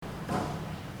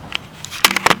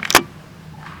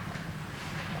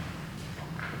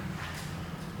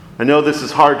I know this is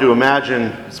hard to imagine,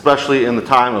 especially in the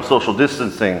time of social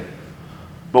distancing,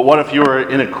 but what if you were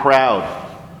in a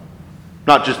crowd?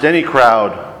 Not just any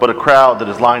crowd, but a crowd that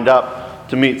is lined up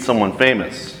to meet someone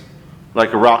famous,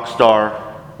 like a rock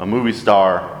star, a movie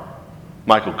star,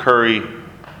 Michael Curry,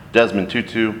 Desmond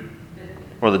Tutu,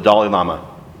 or the Dalai Lama.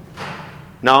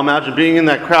 Now imagine being in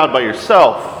that crowd by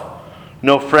yourself,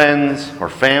 no friends or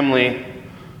family,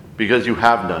 because you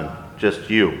have none,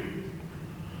 just you.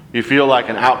 You feel like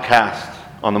an outcast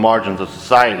on the margins of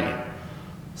society,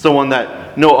 someone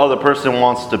that no other person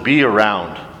wants to be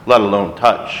around, let alone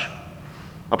touch.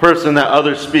 A person that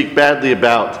others speak badly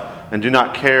about and do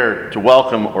not care to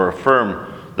welcome or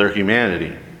affirm their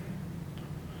humanity.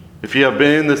 If you have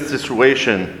been in this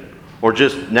situation or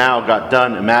just now got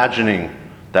done imagining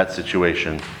that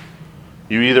situation,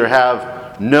 you either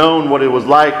have known what it was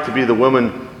like to be the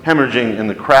woman hemorrhaging in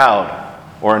the crowd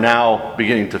or are now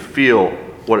beginning to feel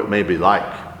what it may be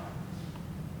like.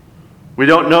 We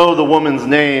don't know the woman's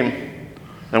name,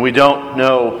 and we don't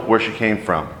know where she came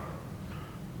from.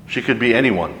 She could be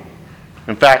anyone.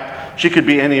 In fact, she could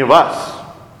be any of us.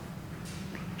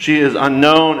 She is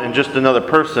unknown and just another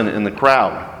person in the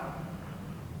crowd.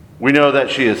 We know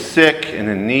that she is sick and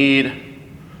in need.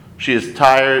 She is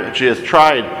tired. She has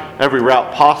tried every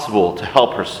route possible to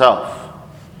help herself.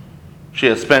 She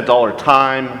has spent all her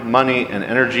time, money, and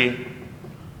energy.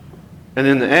 And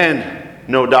in the end,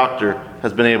 no doctor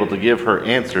has been able to give her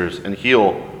answers and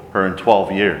heal her in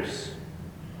 12 years.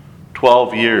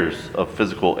 12 years of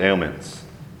physical ailments.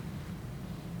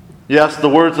 Yes, the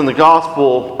words in the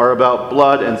gospel are about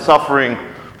blood and suffering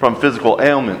from physical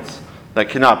ailments that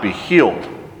cannot be healed.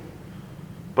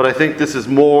 But I think this is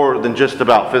more than just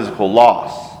about physical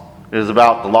loss. It is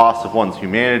about the loss of one's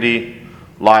humanity,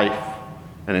 life,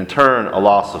 and in turn, a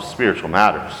loss of spiritual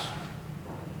matters.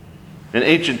 In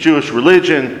ancient Jewish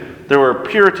religion, there were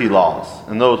purity laws,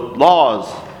 and those laws,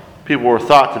 people were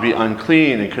thought to be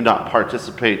unclean and could not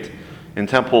participate in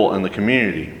temple and the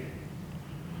community.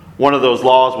 One of those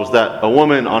laws was that a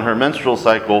woman on her menstrual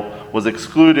cycle was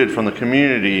excluded from the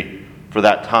community for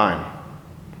that time.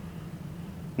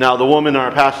 Now, the woman in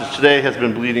our passage today has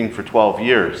been bleeding for 12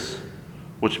 years,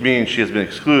 which means she has been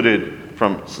excluded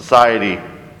from society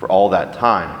for all that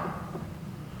time.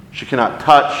 She cannot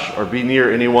touch or be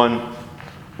near anyone,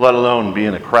 let alone be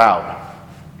in a crowd.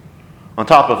 On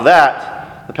top of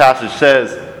that, the passage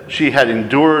says she had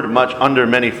endured much under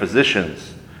many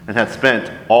physicians and had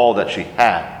spent all that she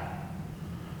had.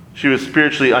 She was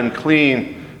spiritually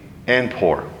unclean and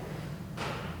poor.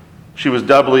 She was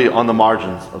doubly on the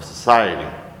margins of society.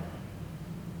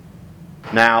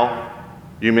 Now,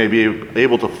 you may be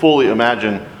able to fully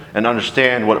imagine and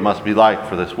understand what it must be like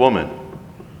for this woman.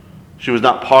 She was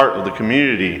not part of the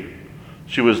community.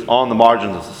 She was on the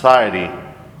margins of society,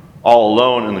 all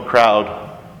alone in the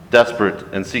crowd, desperate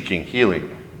and seeking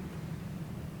healing.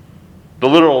 The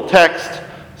literal text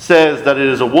says that it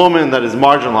is a woman that is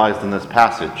marginalized in this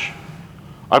passage.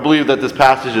 I believe that this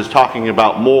passage is talking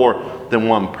about more than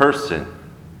one person.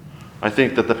 I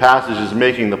think that the passage is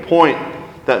making the point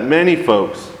that many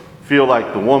folks feel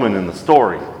like the woman in the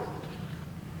story.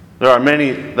 There are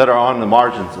many that are on the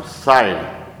margins of society.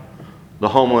 The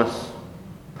homeless,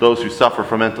 those who suffer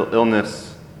from mental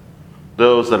illness,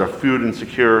 those that are food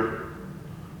insecure,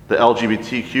 the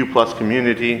LGBTQ plus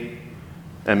community,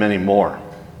 and many more.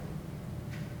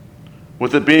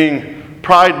 With it being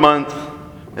Pride Month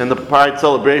and the Pride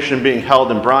celebration being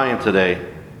held in Bryan today,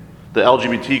 the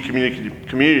LGBT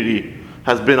community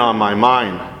has been on my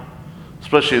mind,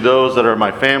 especially those that are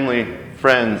my family,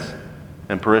 friends,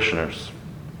 and parishioners.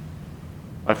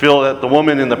 I feel that the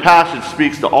woman in the passage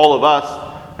speaks to all of us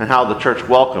and how the church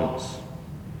welcomes.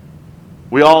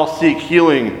 We all seek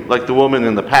healing like the woman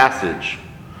in the passage,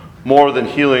 more than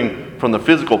healing from the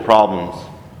physical problems,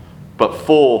 but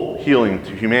full healing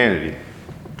to humanity.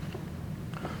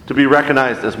 To be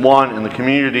recognized as one in the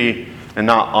community and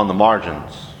not on the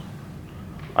margins.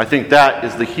 I think that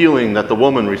is the healing that the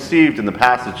woman received in the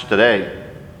passage today,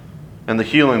 and the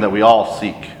healing that we all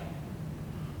seek.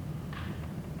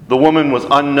 The woman was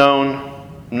unknown,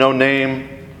 no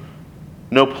name,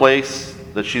 no place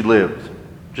that she lived,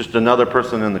 just another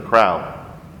person in the crowd.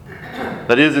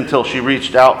 That is until she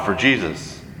reached out for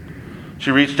Jesus.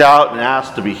 She reached out and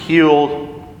asked to be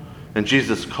healed, and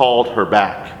Jesus called her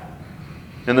back.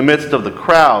 In the midst of the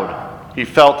crowd, he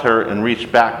felt her and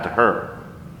reached back to her,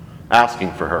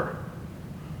 asking for her.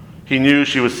 He knew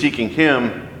she was seeking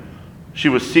him. She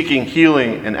was seeking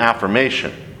healing and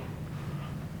affirmation.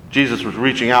 Jesus was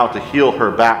reaching out to heal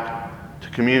her back to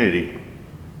community,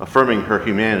 affirming her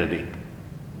humanity.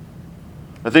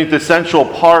 I think the essential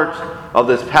part of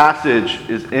this passage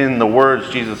is in the words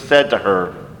Jesus said to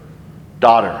her,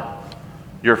 "Daughter,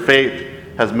 your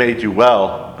faith has made you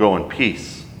well. Go in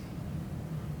peace."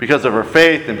 Because of her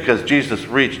faith and because Jesus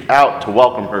reached out to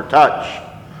welcome her touch,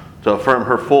 to affirm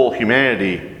her full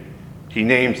humanity, he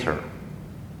names her.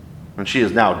 And she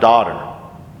is now daughter.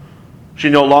 She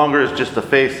no longer is just a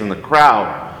face in the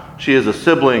crowd. She is a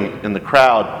sibling in the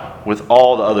crowd with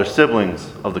all the other siblings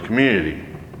of the community.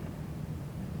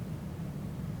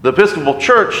 The Episcopal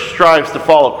Church strives to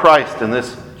follow Christ in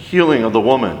this healing of the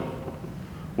woman.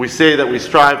 We say that we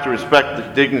strive to respect the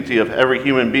dignity of every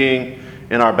human being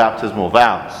in our baptismal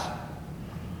vows.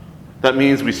 That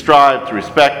means we strive to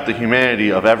respect the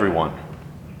humanity of everyone,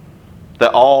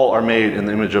 that all are made in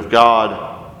the image of God.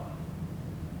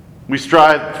 We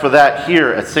strive for that here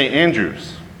at St.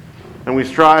 Andrew's, and we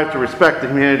strive to respect the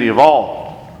humanity of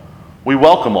all. We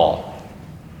welcome all.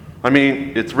 I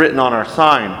mean, it's written on our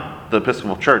sign, the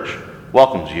Episcopal Church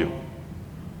welcomes you.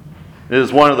 It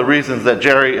is one of the reasons that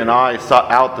Jerry and I sought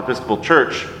out the Episcopal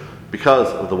Church, because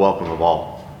of the welcome of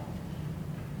all.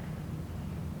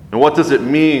 And what does it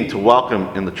mean to welcome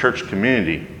in the church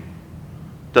community?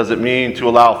 Does it mean to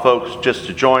allow folks just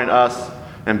to join us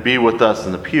and be with us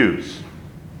in the pews?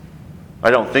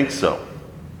 I don't think so.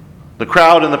 The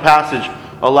crowd in the passage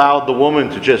allowed the woman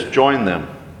to just join them,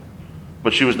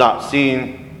 but she was not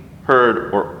seen,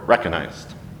 heard, or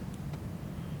recognized.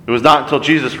 It was not until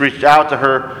Jesus reached out to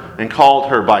her and called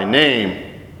her by name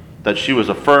that she was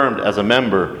affirmed as a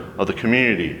member of the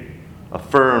community,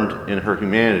 affirmed in her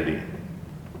humanity.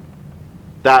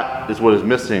 That is what is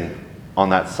missing on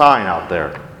that sign out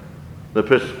there. The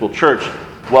Episcopal Church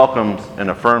welcomes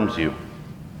and affirms you.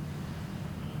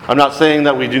 I'm not saying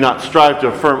that we do not strive to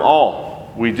affirm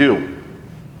all. We do.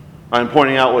 I'm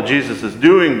pointing out what Jesus is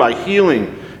doing by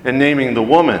healing and naming the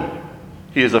woman.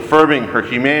 He is affirming her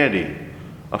humanity,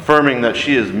 affirming that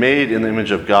she is made in the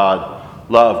image of God,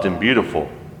 loved and beautiful,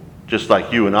 just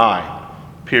like you and I,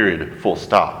 period, full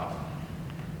stop.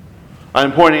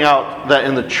 I'm pointing out that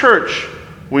in the church,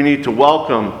 we need to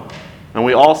welcome, and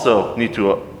we also need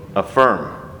to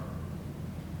affirm.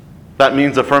 That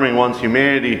means affirming one's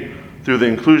humanity through the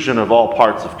inclusion of all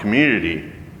parts of community,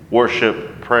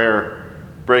 worship, prayer,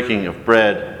 breaking of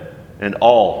bread, and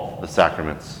all the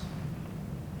sacraments.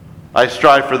 I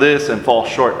strive for this and fall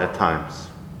short at times.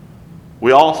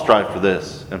 We all strive for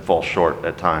this and fall short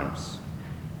at times.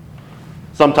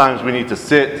 Sometimes we need to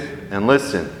sit and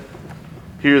listen,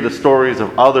 hear the stories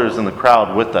of others in the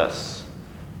crowd with us,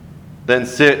 then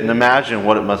sit and imagine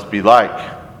what it must be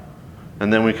like.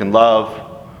 And then we can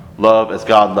love as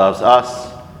God loves us,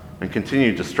 and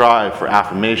continue to strive for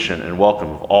affirmation and welcome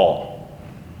of all.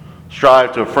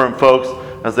 Strive to affirm folks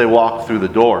as they walk through the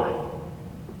door.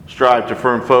 Strive to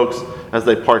affirm folks as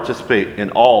they participate in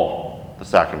all the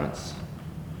sacraments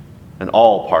and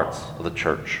all parts of the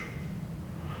church.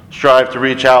 Strive to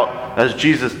reach out as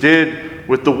Jesus did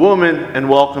with the woman and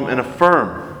welcome and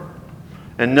affirm.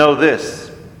 And know this,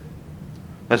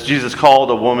 as Jesus called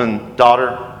a woman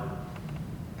daughter,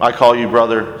 I call you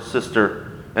brother, sister,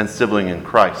 and sibling in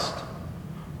Christ.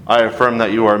 I affirm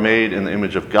that you are made in the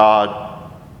image of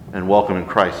God and welcome in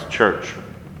Christ's church.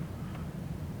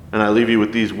 And I leave you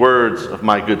with these words of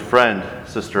my good friend,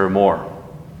 Sister Amor.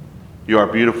 You are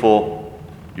beautiful,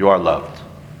 you are loved.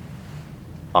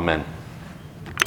 Amen.